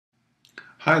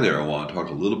Hi there, I want to talk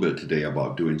a little bit today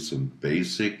about doing some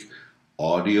basic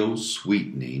audio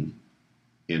sweetening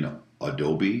in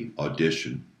Adobe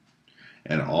Audition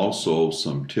and also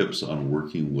some tips on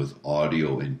working with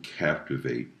audio in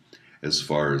Captivate as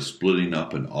far as splitting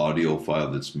up an audio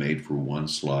file that's made for one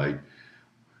slide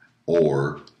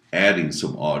or adding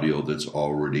some audio that's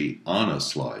already on a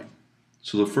slide.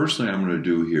 So the first thing I'm going to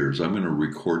do here is I'm going to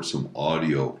record some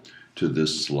audio to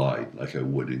this slide like I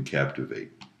would in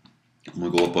Captivate. I'm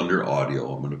going to go up under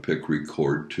Audio, I'm going to pick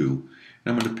Record To,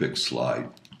 and I'm going to pick Slide.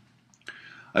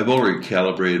 I've already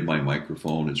calibrated my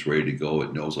microphone, it's ready to go,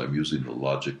 it knows I'm using the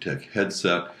Logitech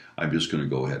headset. I'm just going to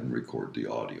go ahead and record the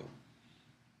audio.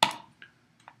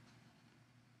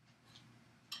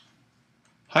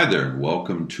 Hi there, and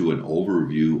welcome to an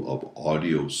overview of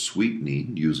audio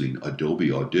sweetening using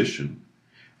Adobe Audition,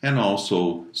 and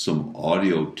also some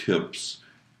audio tips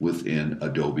within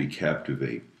Adobe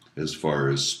Captivate, as far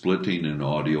as splitting an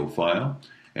audio file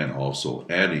and also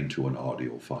adding to an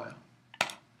audio file.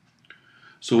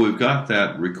 So we've got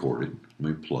that recorded.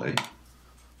 Let me play.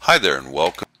 Hi there and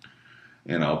welcome.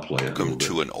 And I'll play it. Welcome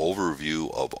to an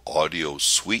overview of audio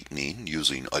sweetening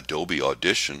using Adobe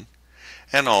Audition.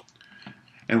 And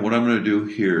what I'm going to do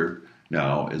here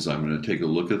now is I'm going to take a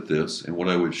look at this, and what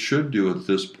I should do at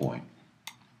this point,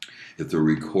 if the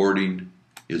recording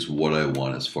is what I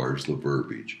want as far as the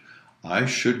verbiage, I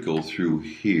should go through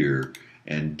here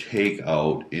and take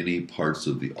out any parts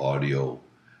of the audio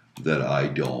that I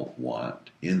don't want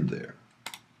in there.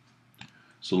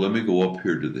 So let me go up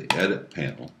here to the Edit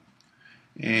panel,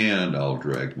 and I'll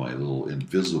drag my little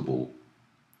invisible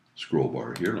scroll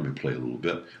bar here. Let me play a little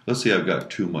bit. Let's see, I've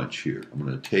got too much here. I'm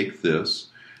going to take this,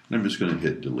 and I'm just going to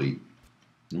hit Delete.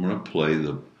 I'm going to play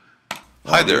the audio.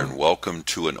 Hi there and welcome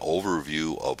to an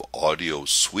overview of audio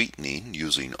sweetening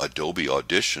using Adobe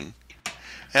Audition,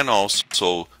 and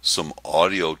also some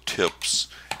audio tips.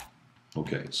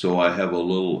 Okay, so I have a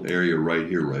little area right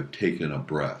here where I've taken a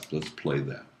breath. Let's play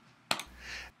that.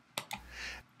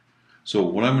 So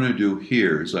what I'm going to do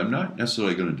here is I'm not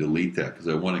necessarily going to delete that because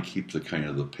I want to keep the kind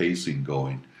of the pacing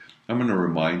going. I'm going to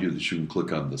remind you that you can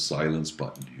click on the silence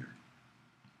button here.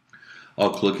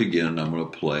 I'll click again and I'm going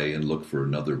to play and look for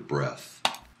another breath.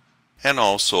 And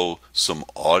also some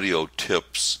audio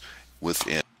tips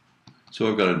within. So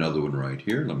I've got another one right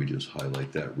here. Let me just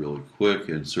highlight that really quick,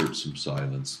 insert some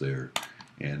silence there,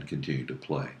 and continue to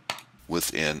play.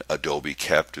 Within Adobe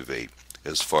Captivate,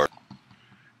 as far.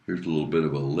 Here's a little bit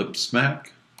of a lip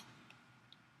smack.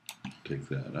 Take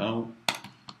that out.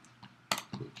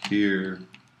 Click here.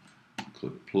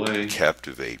 Click play.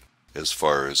 Captivate, as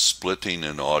far as splitting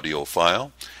an audio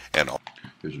file. And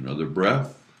here's another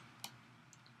breath.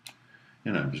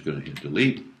 And I'm just going to hit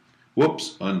delete.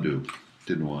 Whoops, undo.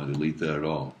 Didn't want to delete that at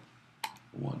all. I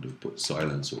wanted to put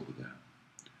silence over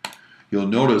that. You'll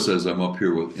notice as I'm up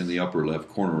here in the upper left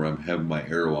corner, I'm having my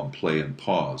arrow on play and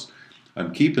pause.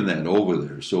 I'm keeping that over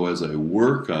there, so as I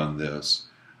work on this,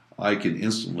 I can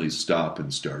instantly stop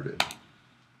and start it.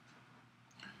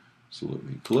 So let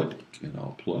me click and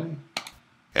I'll play.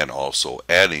 And also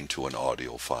adding to an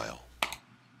audio file.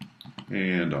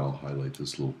 And I'll highlight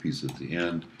this little piece at the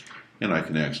end, and I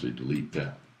can actually delete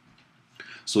that.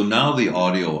 So now the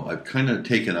audio, I've kind of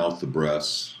taken out the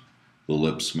breaths, the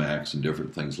lip smacks, and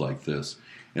different things like this.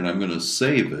 And I'm going to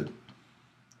save it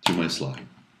to my slide.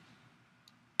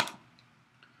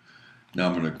 Now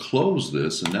I'm going to close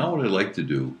this, and now what I'd like to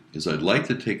do is I'd like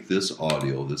to take this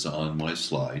audio that's on my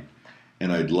slide,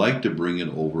 and I'd like to bring it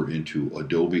over into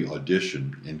Adobe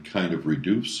Audition and kind of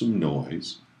reduce some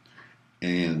noise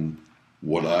and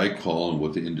what I call and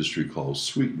what the industry calls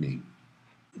sweetening.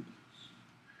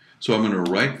 So I'm going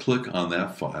to right click on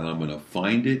that file. I'm going to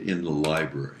find it in the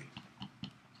library.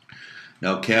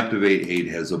 Now Captivate 8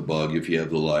 has a bug if you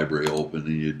have the library open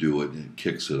and you do it and it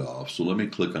kicks it off. So let me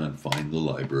click on Find the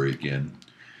Library again.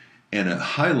 And it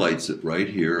highlights it right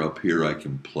here. Up here I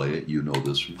can play it. You know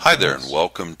this from class. Hi there and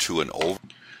welcome to an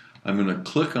I'm going to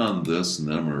click on this and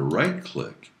then I'm going to right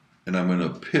click and I'm going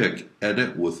to pick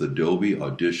Edit with Adobe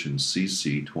Audition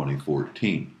CC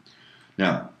 2014.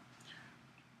 Now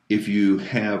if you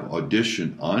have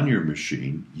Audition on your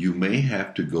machine, you may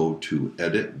have to go to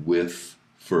Edit With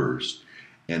first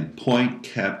and point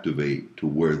Captivate to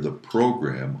where the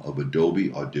program of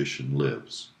Adobe Audition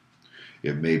lives.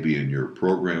 It may be in your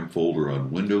program folder on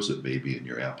Windows, it may be in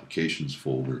your applications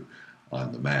folder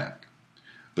on the Mac.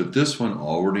 But this one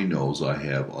already knows I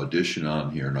have Audition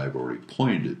on here and I've already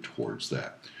pointed it towards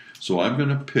that. So I'm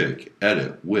going to pick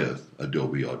Edit With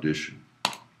Adobe Audition.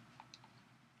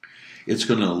 It's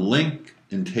going to link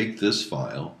and take this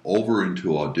file over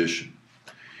into Audition.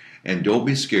 And don't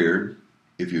be scared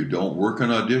if you don't work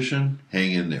on Audition,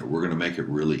 hang in there. We're going to make it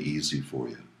really easy for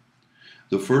you.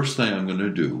 The first thing I'm going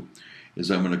to do is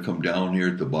I'm going to come down here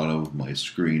at the bottom of my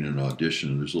screen in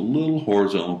Audition. There's a little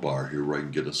horizontal bar here where I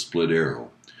can get a split arrow.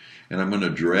 And I'm going to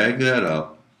drag that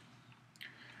up,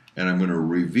 and I'm going to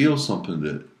reveal something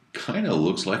that kind of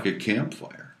looks like a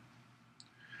campfire.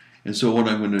 And so what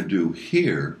I'm going to do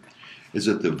here is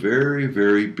at the very,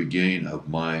 very beginning of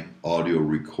my audio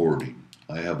recording,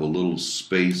 I have a little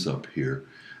space up here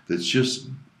that's just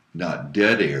not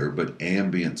dead air, but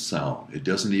ambient sound. It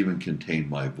doesn't even contain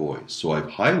my voice. So I've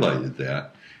highlighted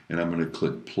that, and I'm going to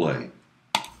click play.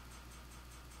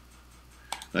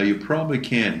 Now you probably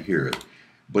can't hear it,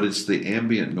 but it's the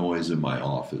ambient noise in my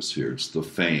office here. It's the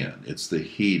fan, it's the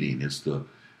heating, it's the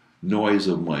noise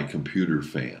of my computer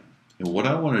fan. And what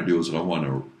I want to do is I want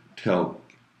to tell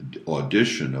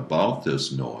Audition about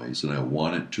this noise, and I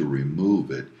want it to remove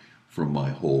it from my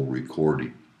whole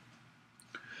recording.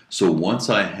 So once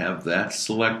I have that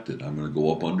selected, I'm going to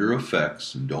go up under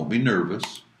Effects, and don't be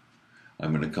nervous.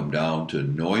 I'm going to come down to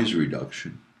Noise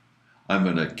Reduction. I'm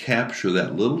going to capture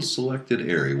that little selected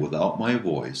area without my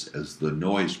voice as the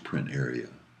noise print area.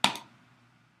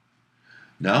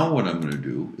 Now what I'm going to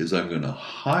do is I'm going to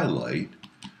highlight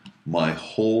my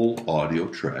whole audio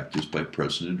track just by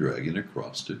pressing and dragging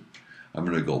across it. I'm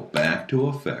going to go back to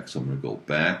Effects. I'm going to go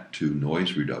back to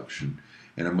Noise Reduction,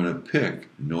 and I'm going to pick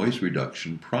Noise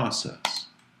Reduction Process.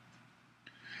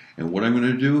 And what I'm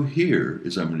going to do here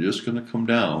is I'm just going to come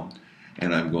down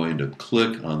and I'm going to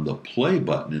click on the play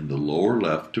button in the lower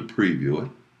left to preview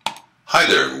it. Hi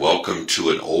there, and welcome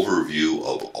to an overview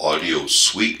of audio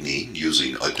sweetening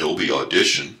using Adobe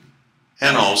Audition,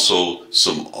 and also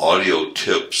some audio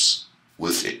tips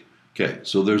with it. Okay,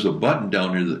 so there's a button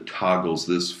down here that toggles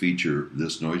this feature,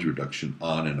 this noise reduction,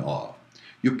 on and off.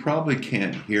 You probably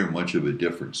can't hear much of a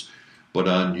difference, but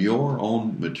on your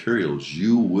own materials,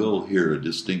 you will hear a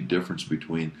distinct difference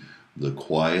between the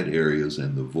quiet areas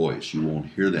and the voice. You won't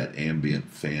hear that ambient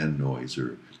fan noise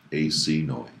or AC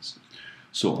noise.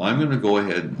 So I'm going to go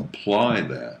ahead and apply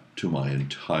that to my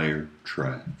entire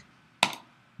track.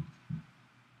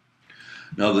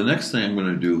 Now the next thing I'm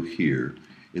going to do here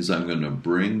is I'm going to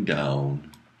bring down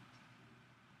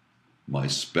my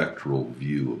spectral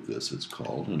view of this, it's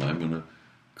called, and I'm going to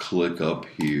click up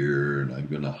here, and I'm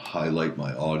going to highlight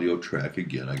my audio track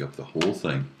again. I got the whole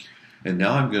thing, and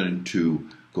now I'm going to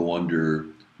go under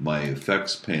my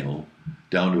effects panel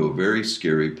down to a very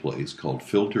scary place called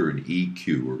Filter and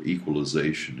EQ, or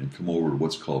Equalization, and come over to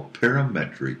what's called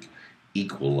Parametric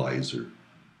Equalizer.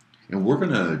 And we're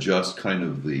going to adjust kind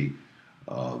of the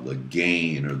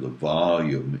gain or the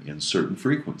volume in certain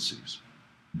frequencies.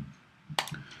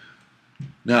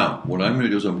 Now, what I'm going to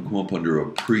do is I'm going to come up under a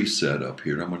preset up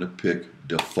here, and I'm going to pick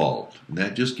Default. And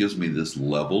that just gives me this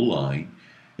level line,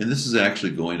 and this is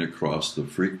actually going across the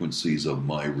frequencies of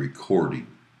my recording.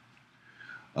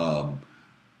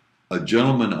 A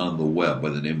gentleman on the web by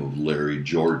the name of Larry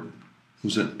Jordan,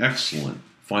 who's an excellent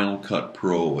Final Cut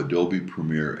Pro Adobe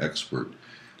Premiere expert,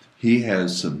 he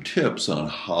has some tips on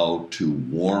how to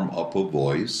warm up a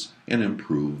voice and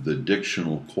improve the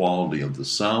dictional quality of the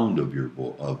sound of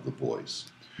the voice.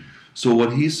 So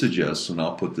what he suggests, and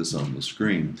I'll put this on the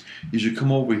screen, is you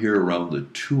come over here around the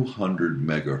 200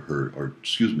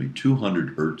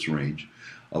 hertz range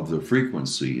of the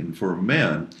frequency, and for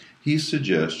men, he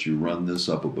suggests you run this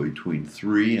up between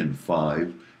 3 and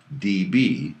 5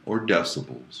 dB or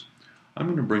decibels. I'm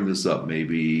going to bring this up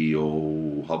maybe,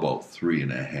 how about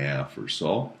 3.5 or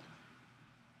so?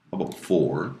 How about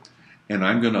 4? And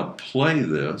I'm going to play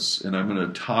this, and I'm going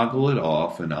to toggle it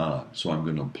off and on. So I'm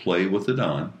going to play with it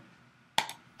on.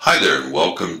 Hi there, and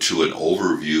welcome to an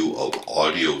overview of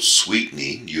audio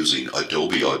sweetening using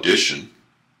Adobe Audition,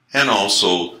 and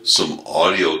also some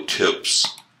audio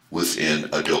tips within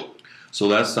Adobe. So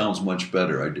that sounds much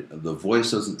better. The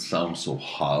voice doesn't sound so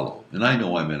hollow. And I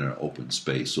know I'm in an open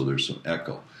space, so there's some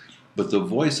echo. But the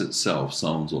voice itself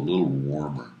sounds a little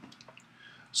warmer.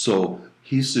 So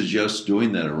he suggests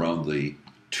doing that around the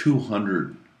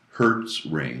 200 hertz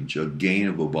range, a gain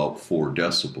of about 4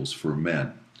 decibels for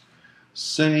men.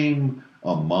 Same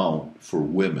amount for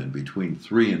women, between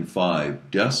 3 and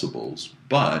 5 decibels,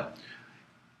 but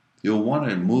you'll want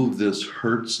to move this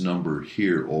hertz number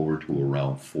here over to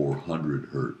around 400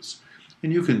 hertz.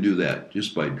 And you can do that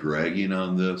just by dragging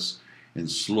on this and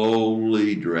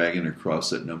slowly dragging across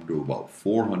that number to about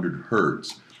 400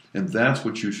 hertz. And that's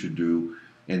what you should do,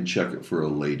 and check it for a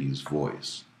lady's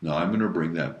voice. Now I'm going to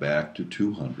bring that back to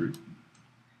 200.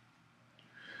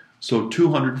 So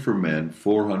 200 for men,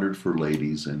 400 for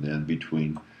ladies, and then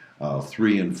between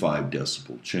 3 and 5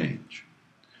 decibel change.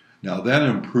 Now that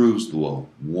improves the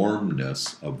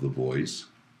warmness of the voice.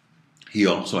 He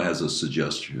also has a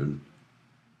suggestion.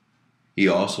 He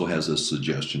also has a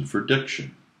suggestion for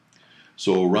diction.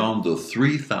 So around the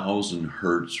 3,000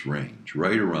 hertz range,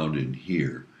 right around in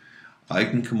here, I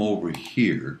can come over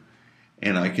here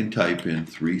and I can type in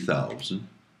 3,000.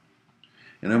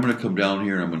 And I'm going to come down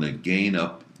here and I'm going to gain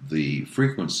up the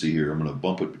frequency here. I'm going to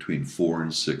bump it between 4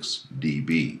 and 6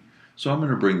 dB. So I'm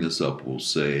going to bring this up, we'll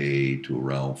say, to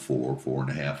around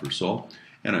 4.5 or so.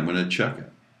 And I'm going to check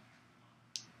it.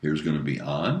 Here's going to be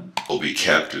on. Adobe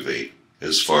Captivate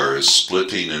as far as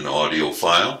splitting an audio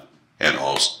file and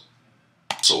also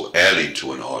adding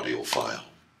to an audio file.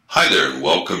 Hi there and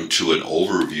welcome to an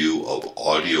overview of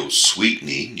audio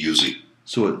sweetening using.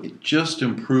 So it just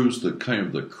improves the kind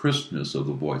of the crispness of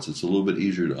the voice. It's a little bit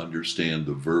easier to understand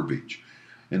the verbiage.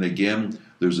 And again,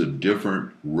 there's a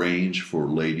different range for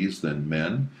ladies than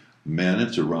men. Men,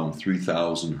 it's around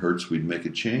 3,000 hertz we'd make a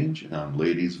change. And on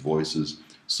ladies' voices,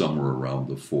 somewhere around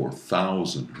the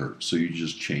 4,000 hertz. So you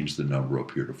just change the number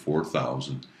up here to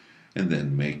 4,000 and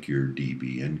then make your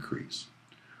dB increase.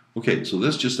 Okay, so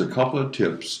this is just a couple of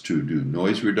tips to do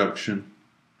noise reduction,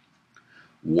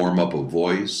 warm up a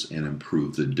voice, and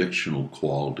improve the dictional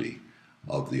quality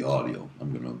of the audio.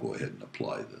 I'm going to go ahead and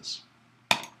apply this.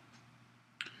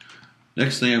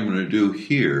 Next thing I'm going to do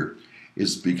here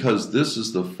is, because this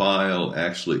is the file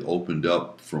actually opened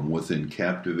up from within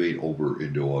Captivate over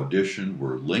into Audition,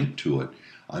 we're linked to it,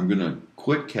 I'm going to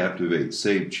quit Captivate,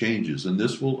 save changes, and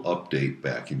this will update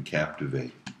back in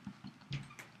Captivate.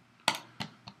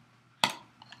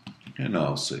 And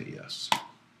I'll say yes.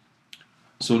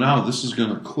 So now this is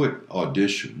going to quit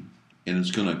Audition and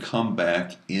it's going to come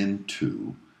back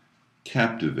into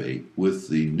Captivate with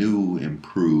the new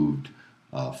improved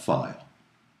file.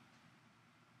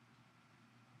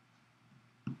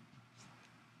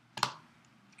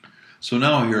 So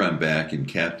now here I'm back in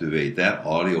Captivate. That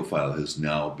audio file has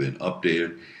now been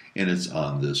updated and it's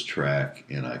on this track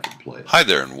and I can play it. Hi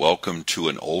there and welcome to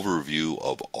an overview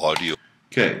of audio.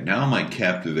 Okay, now my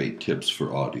Captivate tips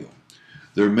for audio.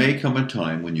 There may come a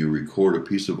time when you record a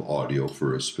piece of audio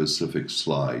for a specific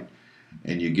slide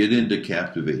and you get into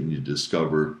Captivate and you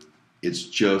discover it's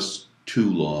just too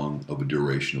long of a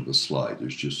duration of a slide.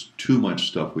 There's just too much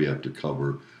stuff we have to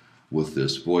cover with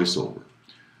this voiceover.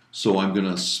 So I'm going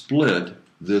to split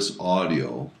this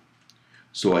audio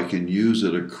so I can use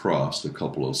it across a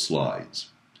couple of slides.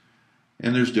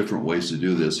 And there's different ways to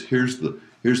do this. Here's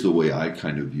the way I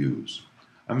kind of use.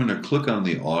 I'm going to click on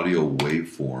the audio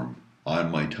waveform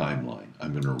on my timeline.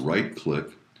 I'm going to right click.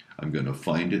 I'm going to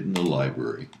find it in the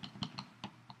library.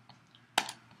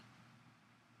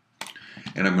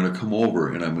 And I'm going to come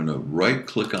over and I'm going to right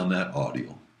click on that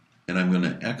audio. And I'm going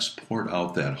to export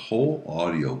out that whole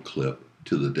audio clip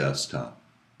to the desktop.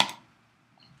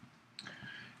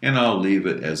 And I'll leave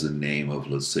it as a name of,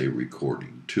 let's say,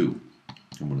 recording 2.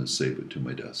 I'm going to save it to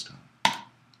my desktop.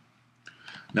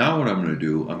 Now what I'm going to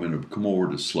do, I'm going to come over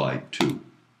to slide 2.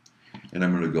 And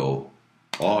I'm going to go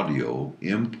audio,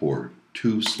 import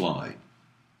to slide.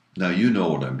 Now you know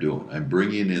what I'm doing. I'm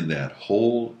bringing in that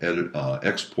whole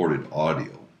exported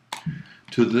audio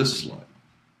to this slide.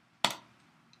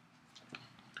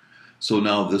 So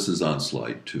now this is on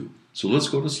slide 2. So let's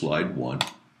go to slide 1.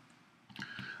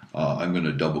 I'm going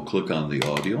to double click on the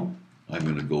audio. I'm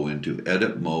going to go into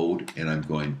edit mode and I'm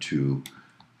going to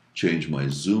change my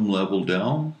zoom level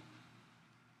down.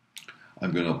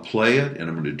 I'm going to play it and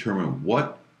I'm going to determine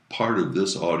what part of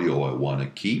this audio I want to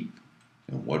keep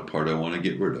and what part I want to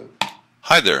get rid of.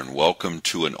 Hi there and welcome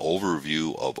to an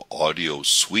overview of audio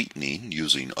sweetening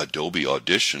using Adobe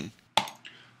Audition.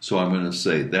 So I'm going to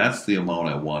say that's the amount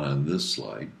I want on this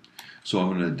slide. So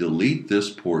I'm going to delete this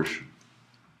portion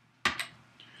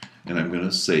and I'm going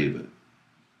to save it.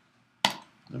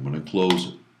 I'm going to close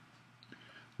it.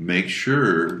 Make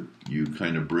sure you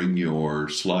kind of bring your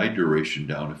slide duration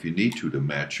down if you need to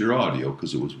match your audio,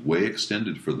 because it was way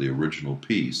extended for the original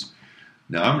piece.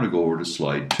 Now I'm going to go over to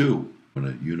slide 2.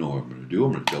 You know what I'm going to do.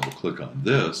 I'm going to double click on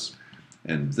this,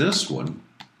 and this one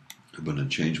I'm going to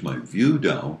change my view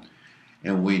down,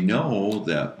 and we know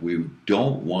that we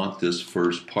don't want this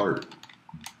first part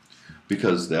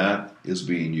because that is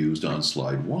being used on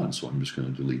slide 1, so I'm just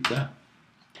going to delete that.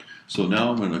 So now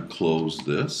I'm going to close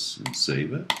this and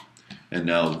save it. And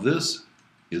now this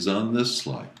is on this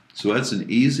slide. So that's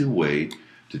an easy way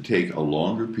to take a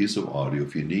longer piece of audio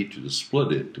if you need to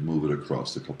split it, to move it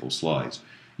across a couple slides.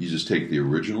 You just take the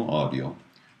original audio,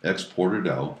 export it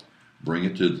out, bring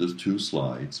it to the 2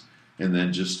 slides, and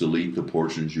then just delete the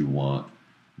portions you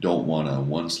don't want on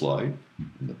one slide,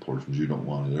 and the portions you don't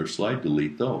want on the other slide,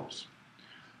 delete those.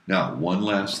 Now, one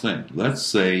last thing. Let's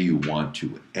say you want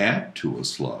to add to a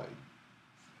slide.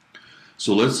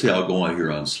 So let's say I'll go on here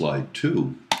on slide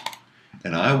 2,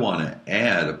 and I want to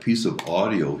add a piece of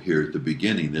audio here at the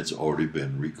beginning that's already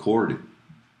been recorded.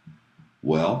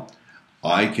 Well,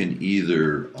 I can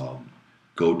either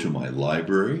go to my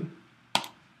library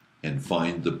and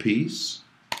find the piece.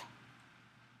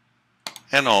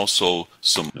 And also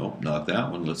some... Nope, not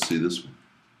that one. Let's see this one.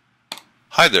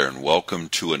 Hi there, and welcome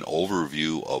to an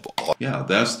overview of... Yeah,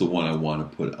 that's the one I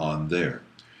want to put on there.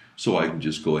 So I can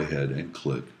just go ahead and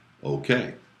click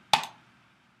OK.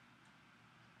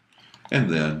 And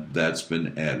then that's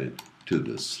been added to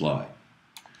this slide.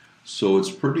 So it's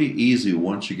pretty easy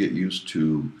once you get used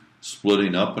to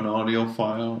splitting up an audio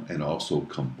file and also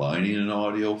combining an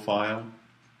audio file.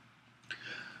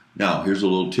 Now, here's a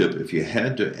little tip. If you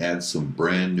had to add some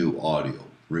brand new audio,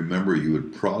 remember you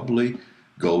would probably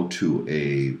go to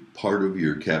a part of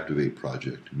your Captivate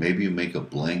project. Maybe you make a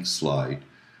blank slide,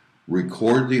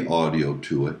 record the audio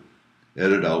to it,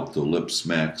 edit out the lip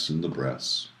smacks and the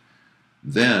breaths,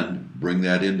 then bring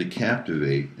that into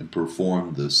Captivate and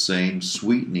perform the same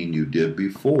sweetening you did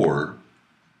before,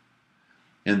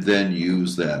 and then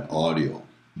use that audio.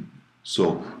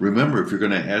 So remember, if you're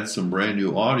going to add some brand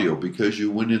new audio, because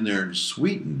you went in there and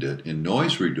sweetened it and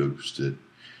noise reduced it,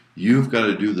 you've got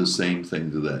to do the same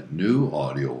thing to that new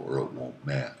audio or it won't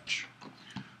match.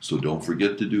 So don't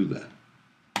forget to do that.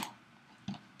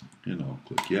 And I'll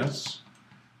click yes,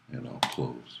 and I'll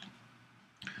close.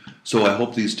 So I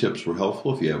hope these tips were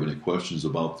helpful. If you have any questions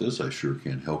about this, I sure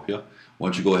can help you. Why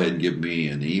don't you go ahead and give me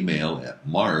an email at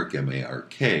mark,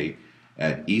 M-A-R-K,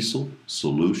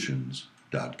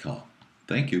 @easelsolutions.com.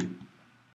 Thank you.